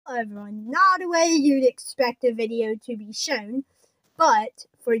everyone, not the way you'd expect a video to be shown, but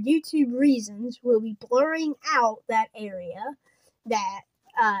for YouTube reasons, we'll be blurring out that area that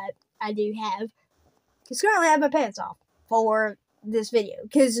I do have, because currently I have my pants off for this video,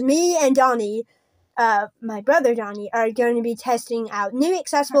 because me and Donnie, my brother Donnie, are going to be testing out new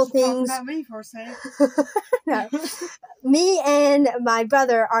accessible things. Talk about me for a second. No. Me and my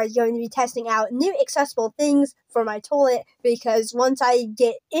brother are going to be testing out new accessible things for my toilet, because once I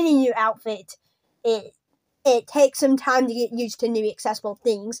get any new outfit, it takes some time to get used to new accessible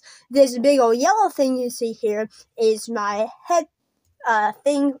things. This big old yellow thing you see here is my head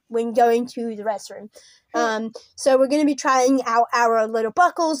thing when going to the restroom. So we're going to be trying out our little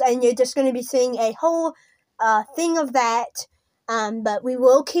buckles, and you're just going to be seeing a whole thing of that. But we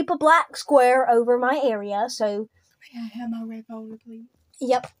will keep a black square over my area, so... May I have my red folder, please?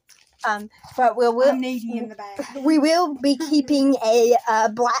 Yep. But I'm needy in the bag. we will be keeping a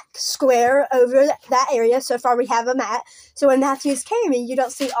black square over that area, so far we have a mat, so when Matthew's carrying me, you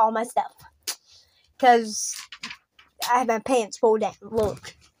don't see all my stuff. Because I have my pants pulled down.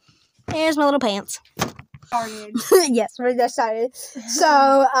 Look. Here's my little pants. Started. Yes, we're just started.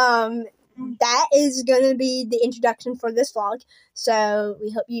 So, that is going to be the introduction for this vlog. So,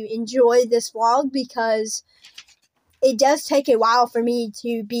 we hope you enjoy this vlog, because it does take a while for me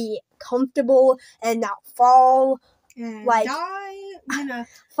to be comfortable and not fall. And like,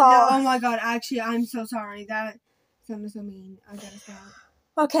 fall. No, oh my god, actually, I'm so sorry. That sounded so mean. I gotta stop.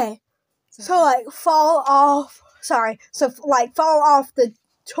 Okay. So, fall off. Sorry. So, fall off the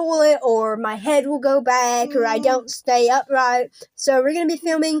toilet, or my head will go back, or I don't stay upright. So, we're going to be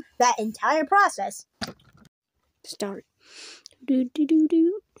filming that entire process. Start.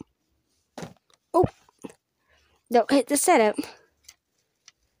 Oh. Don't hit the setup.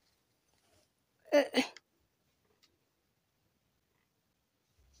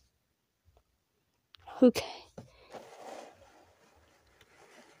 Okay.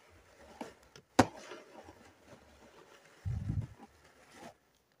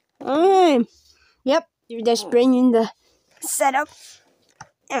 Yep, you're just bringing the setup.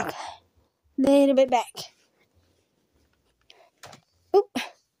 Okay. A little bit back. Oop.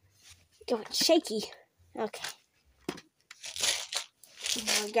 Going shaky. Okay.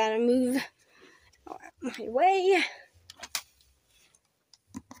 Now I gotta move my way.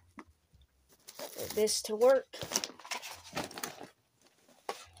 For this to work.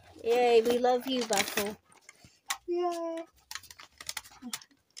 Yay, we love you, Buckle. Yay.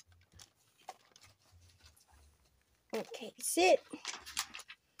 Okay, sit.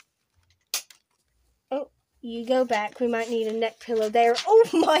 Oh, you go back. We might need a neck pillow there. Oh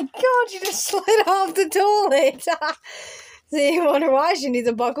my god, you just slid off the toilet. See, you wonder why she needs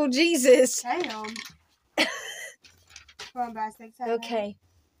a buckle. Jesus. Damn. Okay.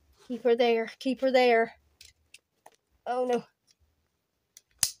 Keep her there. Keep her there. Oh no.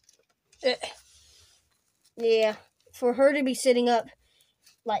 Yeah. For her to be sitting up,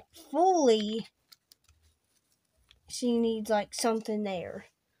 fully, she needs, something there.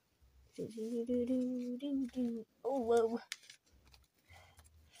 Oh, whoa.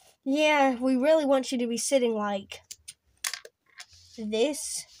 Yeah, we really want you to be sitting like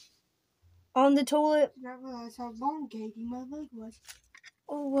this on the toilet. I didn't realize how elongating my leg was.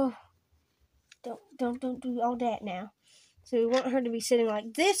 Oh, whoa. Don't do all that now. So we want her to be sitting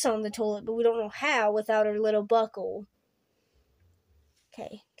like this on the toilet, but we don't know how without her little buckle.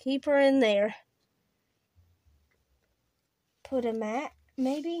 Okay, keep her in there. Put a mat,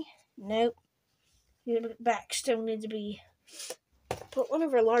 maybe? Nope. Your back still needs to be... Put one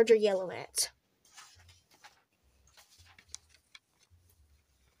of her larger yellow mats.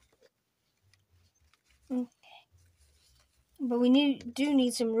 Okay. But we do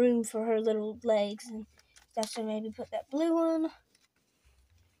need some room for her little legs, and that's why maybe put that blue one.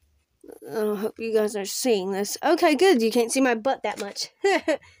 I hope you guys are seeing this. Okay, good. You can't see my butt that much.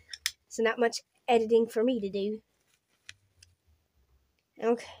 So not much editing for me to do.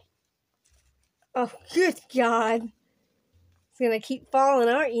 Okay. Oh, good God. It's gonna keep falling,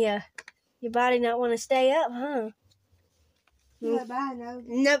 aren't you? Your body not want to stay up, huh? Yeah, bye, no.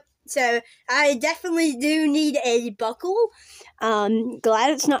 Nope. So, I definitely do need a buckle.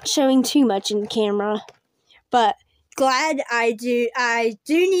 Glad it's not showing too much in the camera. But, glad I do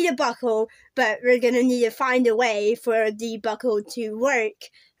need a buckle, but we're gonna need to find a way for the buckle to work.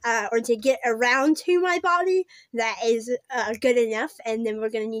 Or to get around to my body that is good enough, and then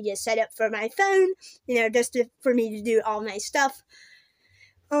we're going to need a setup for my phone, just for me to do all my stuff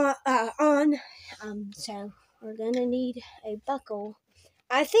on. So we're going to need a buckle.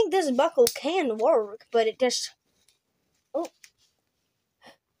 I think this buckle can work, but it just... Oh.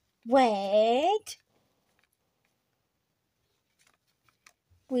 Wait.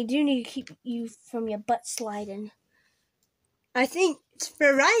 We do need to keep you from your butt sliding. I think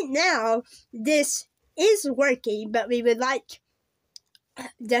for right now, this is working, but we would like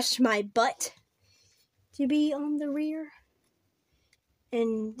just my butt to be on the rear.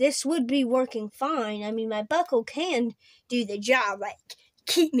 And this would be working fine. I mean, my buckle can do the job, like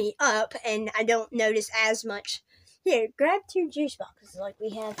keep me up, and I don't notice as much. Here, grab 2 juice boxes like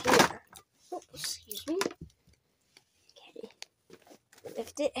we have here. Oh, excuse me. Okay.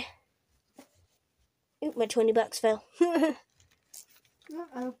 Lift it. Oop, my $20 fell.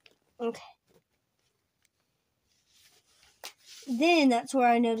 Uh-oh. Okay. Then that's where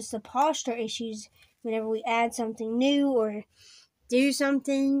I notice the posture issues whenever we add something new or do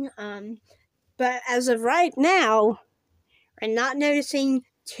something. But as of right now, we're not noticing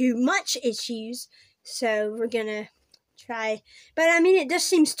too much issues, so we're gonna try. But I mean, it just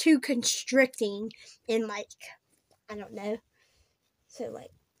seems too constricting and like, I don't know. So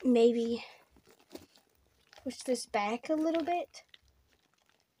like, maybe push this back a little bit.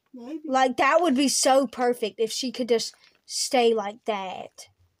 Maybe. Like, that would be so perfect if she could just stay like that.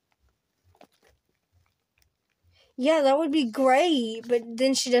 Yeah, that would be great, but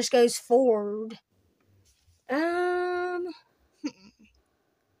then she just goes forward.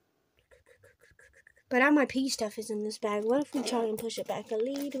 But all my pee stuff is in this bag. What if we try and push it back a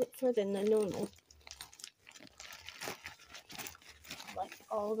little bit further than normal? Like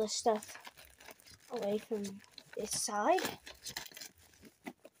all the stuff away from this side.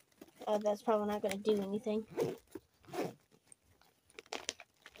 That's probably not going to do anything.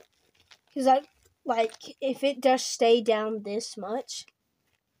 Because like if it does stay down this much.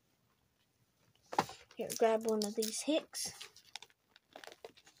 Here, grab one of these hicks.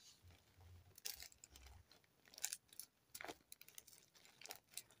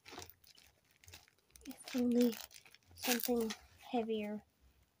 If only something heavier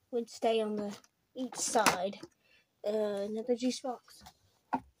would stay on each side. Another juice box.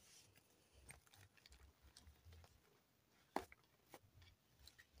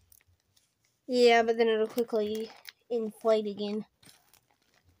 Yeah, but then it'll quickly inflate again.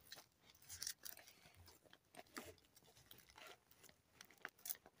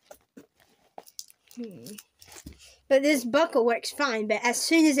 But this buckle works fine, but as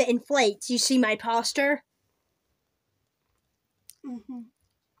soon as it inflates, you see my posture? Mm-hmm.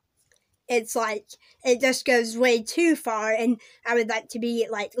 It's like, it just goes way too far, and I would like to be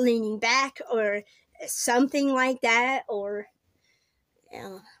like leaning back or something like that, or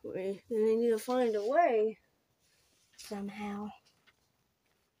yeah, we need to find a way somehow.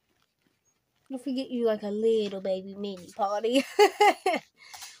 What if we get you like a little baby mini potty?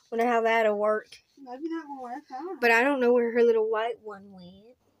 Wonder how that'll work. Maybe that will work out. But I don't know where her little white one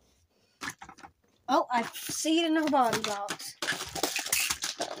went. Oh, I see it in her body box.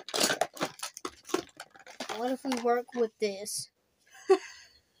 What if we work with this? Look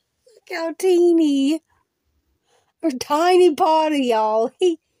how teeny. Her tiny potty, y'all.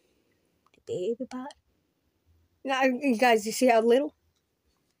 Baby pot. Now, you guys, you see how little?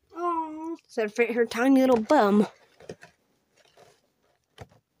 Oh. So it fit her tiny little bum.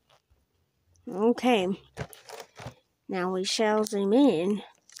 Okay. Now we shall zoom in.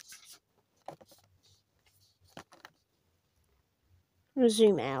 Or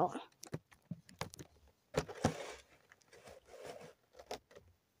zoom out.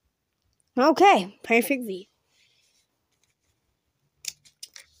 Okay, perfect view.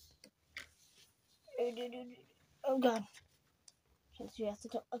 Oh God. Since you have to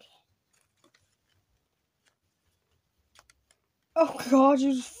talk. Okay. Oh God,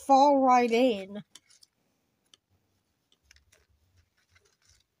 you just fall right in.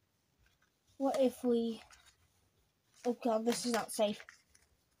 What if we... Oh God, this is not safe.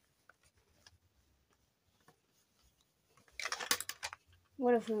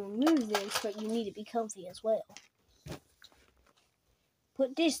 What if we remove this, but you need to be comfy as well?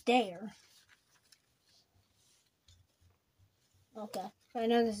 Put this there. Okay. I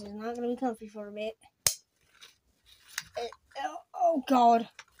know this is not going to be comfy for a bit. Oh God.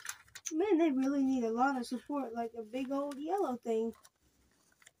 Man, they really need a lot of support, like a big old yellow thing.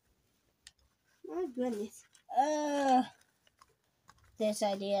 My goodness. This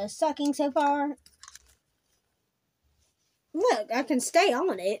idea is sucking so far. Look, I can stay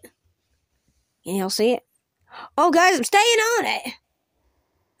on it. Can y'all see it? Oh, guys, I'm staying on it.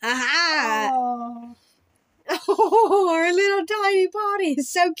 Aha! Oh. Oh, our little tiny potty is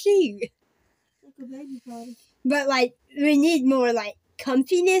so cute. Like a baby potty. But, like, we need more, like,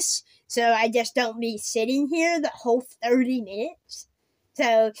 comfiness, so I just don't be sitting here the whole 30 minutes.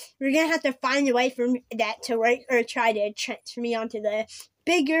 So we're gonna have to find a way for that to work, or try to transfer me onto the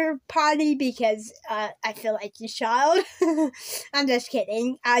bigger potty because I feel like a child. I'm just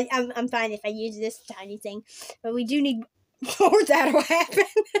kidding. I'm fine if I use this tiny thing, but we do need more that'll happen.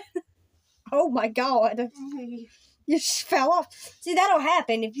 Oh my god. You just fell off. See, that'll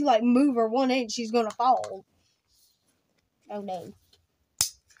happen if you like move her 1 inch, she's gonna fall. Oh no.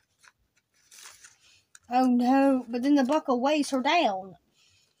 Oh no, but then the buckle weighs her down.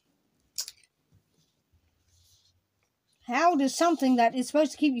 How does something that is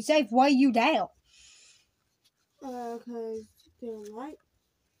supposed to keep you safe weigh you down? Because they're light.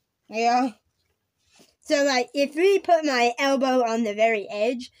 Yeah. So, like, if we put my elbow on the very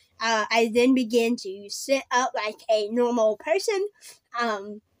edge, I then begin to sit up like a normal person.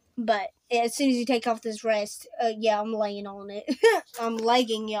 But as soon as you take off this rest, yeah, I'm laying on it. I'm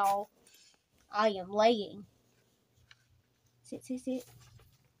legging, y'all. I am laying. Sit.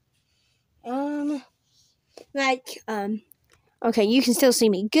 Okay, you can still see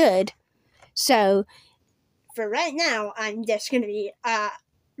me good. So, for right now, I'm just gonna be,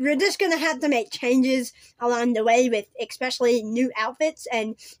 we're just gonna have to make changes along the way with especially new outfits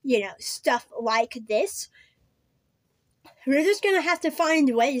and, stuff like this. We're just gonna have to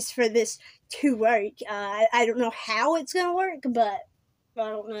find ways for this to work. I don't know how it's gonna work, but I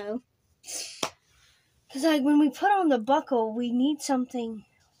don't know. Because, like, when we put on the buckle, we need something.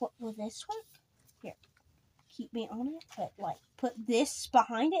 What will this work? Here, keep me on it, but, like, put this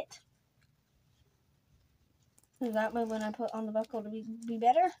behind it. So that way when I put on the buckle to be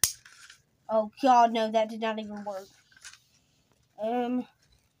better. Oh god, no, that did not even work.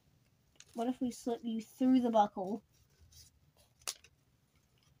 What if we slip you through the buckle?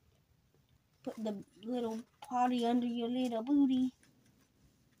 Put the little potty under your little booty.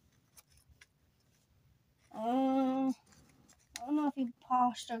 I don't know if your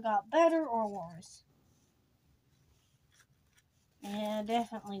posture got better or worse. Yeah,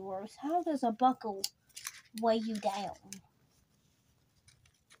 definitely worse. How does a buckle weigh you down?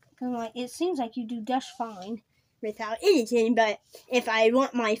 Because, like, it seems like you do just fine without anything, but if I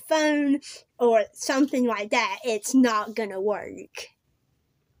want my phone or something like that, it's not gonna work.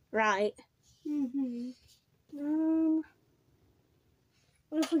 Right? Mm-hmm.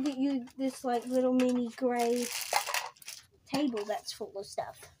 What if we get you this, like, little mini gray table that's full of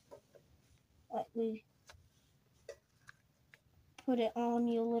stuff? Like, we put it on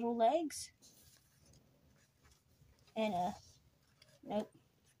your little legs. And, nope.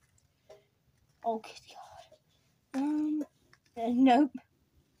 Oh, good God. Nope.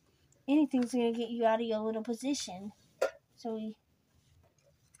 Anything's gonna get you out of your little position. So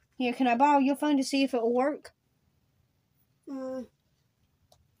here, can I borrow your phone to see if it will work?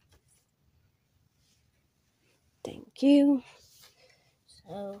 Thank you.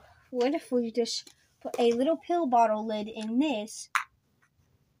 So, what if we just put a little pill bottle lid in this?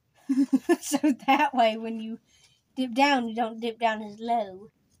 So that way when you dip down, you don't dip down as low.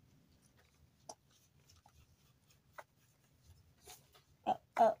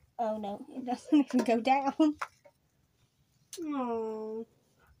 Oh no, it doesn't even go down. Oh.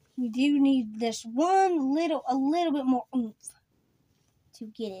 We do need this a little bit more oomph to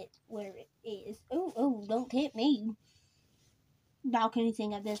get it where it is. Oh, don't tip me. Dog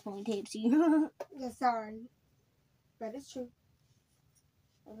anything at this point tips you. Yeah, sorry. But it's true.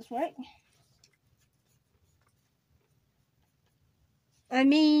 That's right. I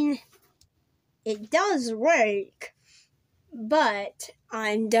mean, it does work, but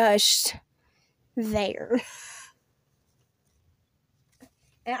I'm just there.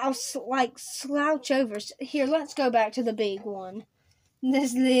 And I'll slouch over. Here, let's go back to the big one.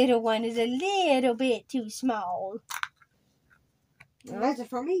 This little one is a little bit too small. That's it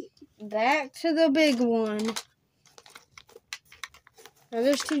for me. Back to the big one. Are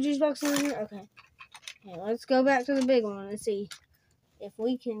there's 2 juice boxes in here? Okay. Let's go back to the big one and see if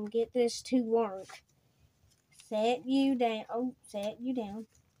we can get this to work. Set you down. Oh, set you down.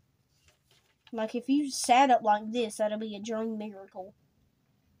 Like, if you sat up like this, that'll be a dream miracle.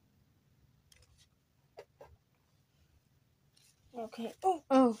 Okay.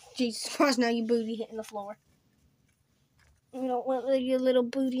 Oh, Jesus Christ, now your booty hitting the floor. You don't want your little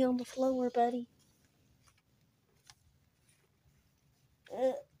booty on the floor, buddy.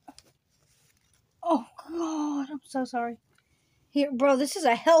 Oh, God, I'm so sorry. Here, bro, this is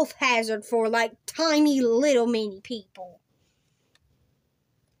a health hazard for, like, tiny little mini people.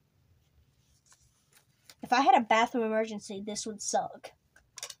 If I had a bathroom emergency, this would suck.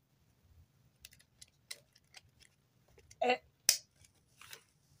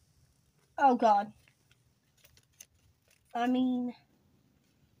 Oh, God. I mean,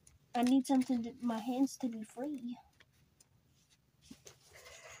 I need my hands to be free.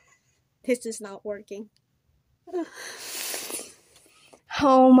 This is not working.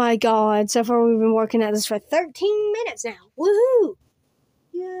 Oh my god. So far we've been working at this for 13 minutes now. Woohoo!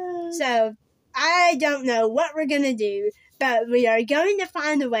 Yeah. So, I don't know what we're going to do, but we are going to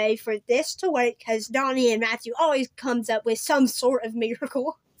find a way for this to work because Donnie and Matthew always comes up with some sort of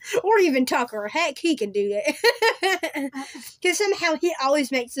miracle. Or even Tucker. Heck, he can do it. Because somehow he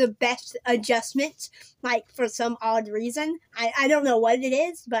always makes the best adjustments, like for some odd reason. I don't know what it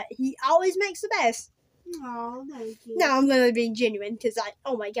is, but he always makes the best. Oh, thank you. No, I'm literally being genuine because,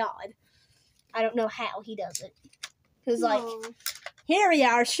 oh my god. I don't know how he does it. Because, here we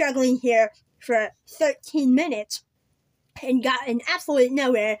are struggling here for 13 minutes and gotten absolutely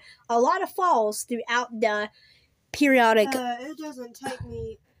nowhere. A lot of falls throughout the periodic. It doesn't take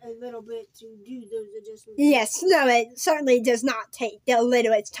me a little bit to do those adjustments. Yes, no, it certainly does not take a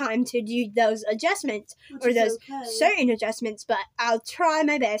little bit time to do those adjustments or those certain adjustments, but I'll try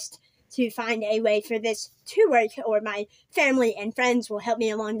my best to find a way for this to work, or my family and friends will help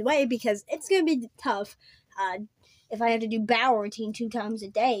me along the way because it's going to be tough. If I have to do bowel routine 2 times a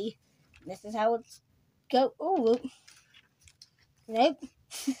day, this is how it's go. Oh, nope.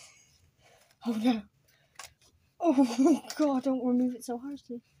 Oh no. Oh god, don't remove it so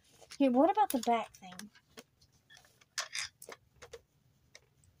harshly. Here, what about the back thing?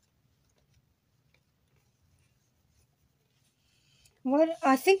 What?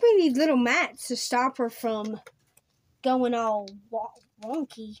 I think we need little mats to stop her from going all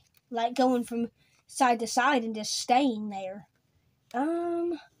wonky, like going from side to side and just staying there.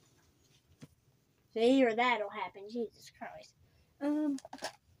 See, or that'll happen. Jesus Christ. Her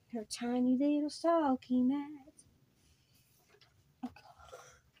tiny little stalky mats.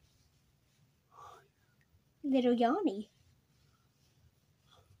 Little Yanni.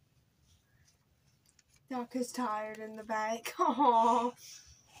 Doc is tired in the back. Aww.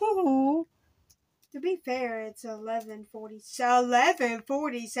 To be fair, it's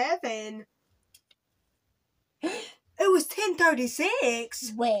 11:47. It was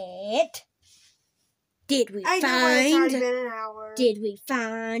 10:36. Wait. Did we It's already been an hour. Did we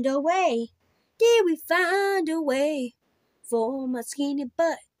find a way? Did we find a way for my skinny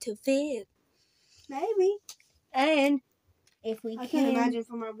butt to fit? Maybe. And if we I can't imagine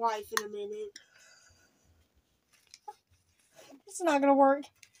for my wife in a minute. It's not gonna work.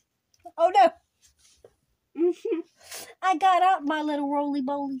 Oh no. I got out my little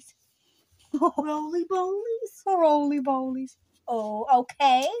roly-bolies. Roly-bolies? Roly-bolies. Oh,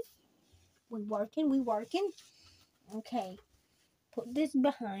 okay. We working. Okay. Put this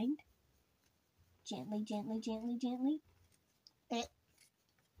behind. Gently. Gently.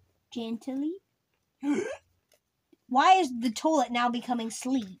 Why is the toilet now becoming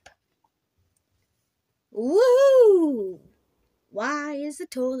sleep? Woo! Why is the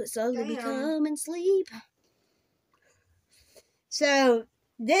toilet suddenly becoming sleep? So,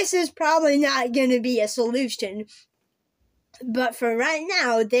 this is probably not going to be a solution. But for right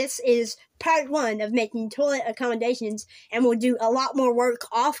now, this is part 1 of making toilet accommodations. And we'll do a lot more work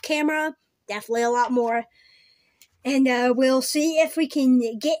off camera. Definitely a lot more. And we'll see if we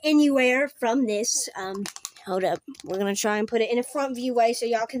can get anywhere from this. Hold up. We're going to try and put it in a front view way so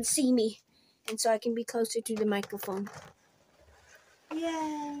y'all can see me. And so I can be closer to the microphone.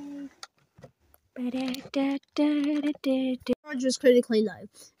 Yay. Charge was critically low.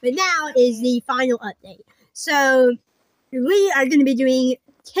 But now is the final update. So, we are going to be doing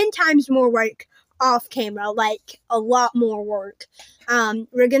 10 times more work off camera, like a lot more work.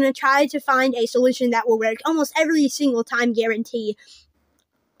 We're going to try to find a solution that will work almost every single time, guarantee.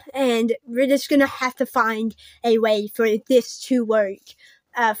 And we're just going to have to find a way for this to work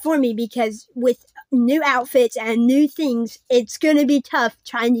for me, because with new outfits and new things, it's going to be tough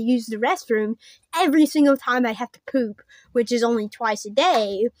trying to use the restroom every single time I have to poop, which is only twice a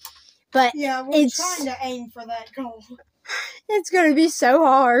day. But yeah, we're trying to aim for that goal. It's going to be so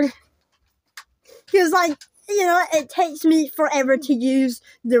hard. Because, it takes me forever to use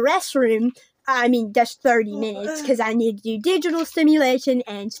the restroom. I mean, just 30 minutes, because I need to do digital stimulation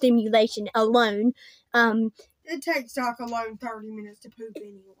and stimulation alone. It takes Doc alone 30 minutes to poop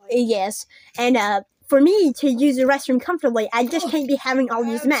anyway. Yes, and for me to use the restroom comfortably, I just can't be having all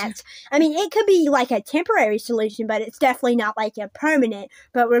these mats. I mean, it could be like a temporary solution, but it's definitely not like a permanent.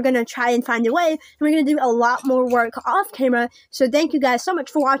 But we're going to try and find a way, and we're going to do a lot more work off camera. So thank you guys so much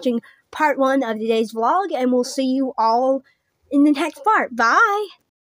for watching part 1 of today's vlog, and we'll see you all in the next part. Bye!